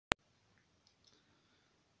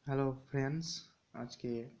Hello friends,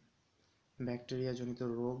 আজকে bacteria জনিত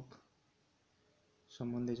রোগ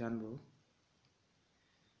সম্বন্ধে জানব।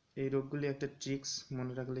 এই রোগগুলি একটা ট্রিক্স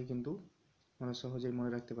মনে রাখলেই কিন্তু আমরা সহজেই মনে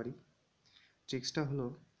রাখতে পারি। ট্রিক্সটা হলো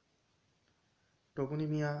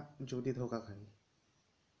টগোনিমিয়া যদি ধোঁকা খায়।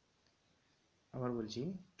 আবার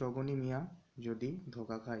বলছি, টগোনিমিয়া যদি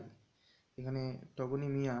ধোঁকা খায়। এখানে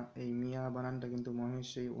টগোনিমিয়া, এই মিয়া বানানটা কিন্তু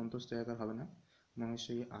মহেশ্বরী অন্তস্থ আকার হবে না,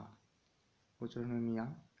 মহেশ্বরী আ উচ্চারণ হবে মিয়া।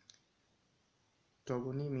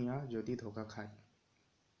 টগোনিমিয়া যদি ধোঁকা খায়।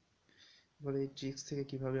 এবার এই ট্রিক্স থেকে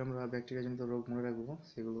কিভাবে আমরা ব্যাকটেরিয়াজনিত রোগ মনে রাখবো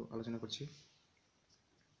সেগুলো আলোচনা করছি।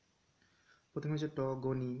 প্রথমে হচ্ছে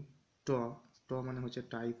টগনি। ট ট মানে হচ্ছে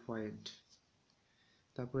টাইফয়েড।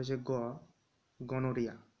 তারপরে হচ্ছে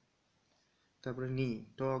গনোরিয়া। তারপরে নি,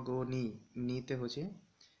 টগনি, নিতে হচ্ছে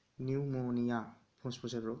নিউমোনিয়া,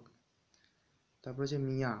 ফুসফুসের রোগ। তারপরে হচ্ছে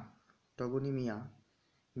মিয়া, টগনি মিয়া,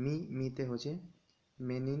 মিতে হচ্ছে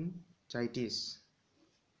মেনিনজাইটিস।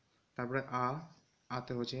 তারপরে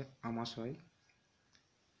আতে হচ্ছে আমাশয়।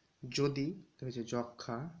 যদি হচ্ছে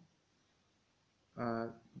যক্ষা। আর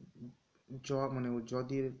মানে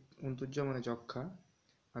যদি অন্তর্য মানে যক্ষা।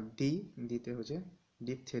 আর দিতে হচ্ছে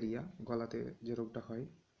ডিপথেরিয়া, গলাতে যে রোগটা হয়।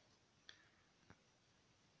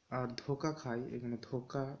 আর ধোঁকা খায়, এখানে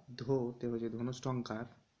ধোঁকা, ধোতে হচ্ছে ধনুষ্টঙ্কার।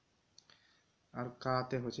 আর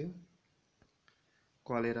কাতে হচ্ছে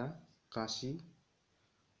কলেরা, কাশি,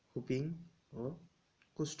 হুপিং ও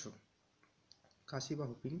কুষ্ঠ। কাশি বা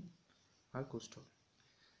হুপিং আর কুষ্ঠ।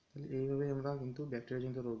 তাহলে এইভাবে আমরা কিন্তু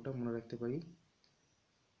ব্যাকটেরিয়াজনিত রোগটা মনে রাখতে পারি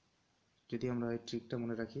যদি আমরা এই ট্রিকটা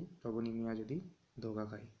মনে রাখি, টগোনিমিয়া যদি ধোঁকা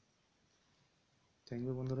খাই। থ্যাংক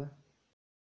ইউ বন্ধুরা।